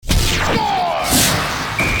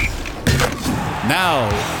Now,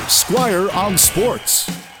 Squire on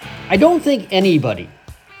Sports. I don't think anybody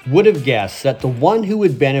would have guessed that the one who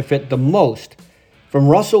would benefit the most from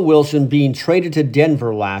Russell Wilson being traded to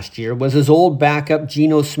Denver last year was his old backup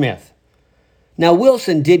Geno Smith. Now,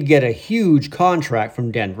 Wilson did get a huge contract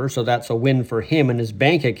from Denver, so that's a win for him and his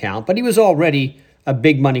bank account, but he was already a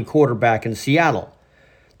big money quarterback in Seattle.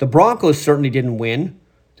 The Broncos certainly didn't win.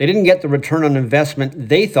 They didn't get the return on investment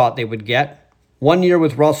they thought they would get. 1 year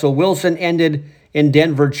with Russell Wilson ended in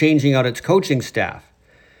Denver changing out its coaching staff.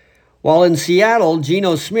 While in Seattle,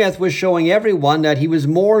 Geno Smith was showing everyone that he was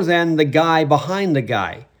more than the guy behind the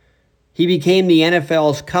guy. He became the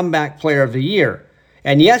NFL's comeback player of the year.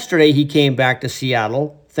 And yesterday he came back to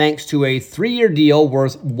Seattle thanks to a 3-year deal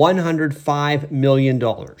worth $105 million.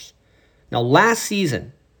 Now last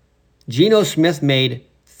season, Geno Smith made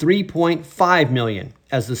 $3.5 million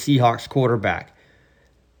as the Seahawks quarterback.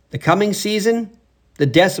 The coming season, the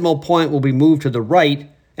decimal point will be moved to the right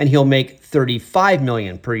and he'll make $35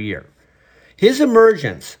 million per year. His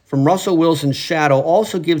emergence from Russell Wilson's shadow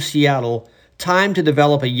also gives Seattle time to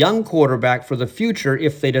develop a young quarterback for the future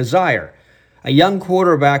if they desire. A young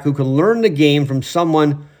quarterback who can learn the game from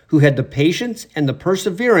someone who had the patience and the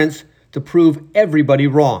perseverance to prove everybody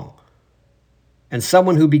wrong. And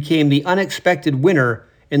someone who became the unexpected winner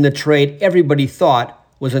in the trade everybody thought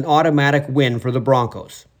was an automatic win for the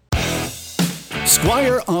Broncos.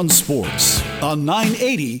 Squire on Sports on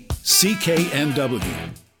 980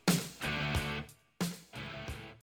 CKNW.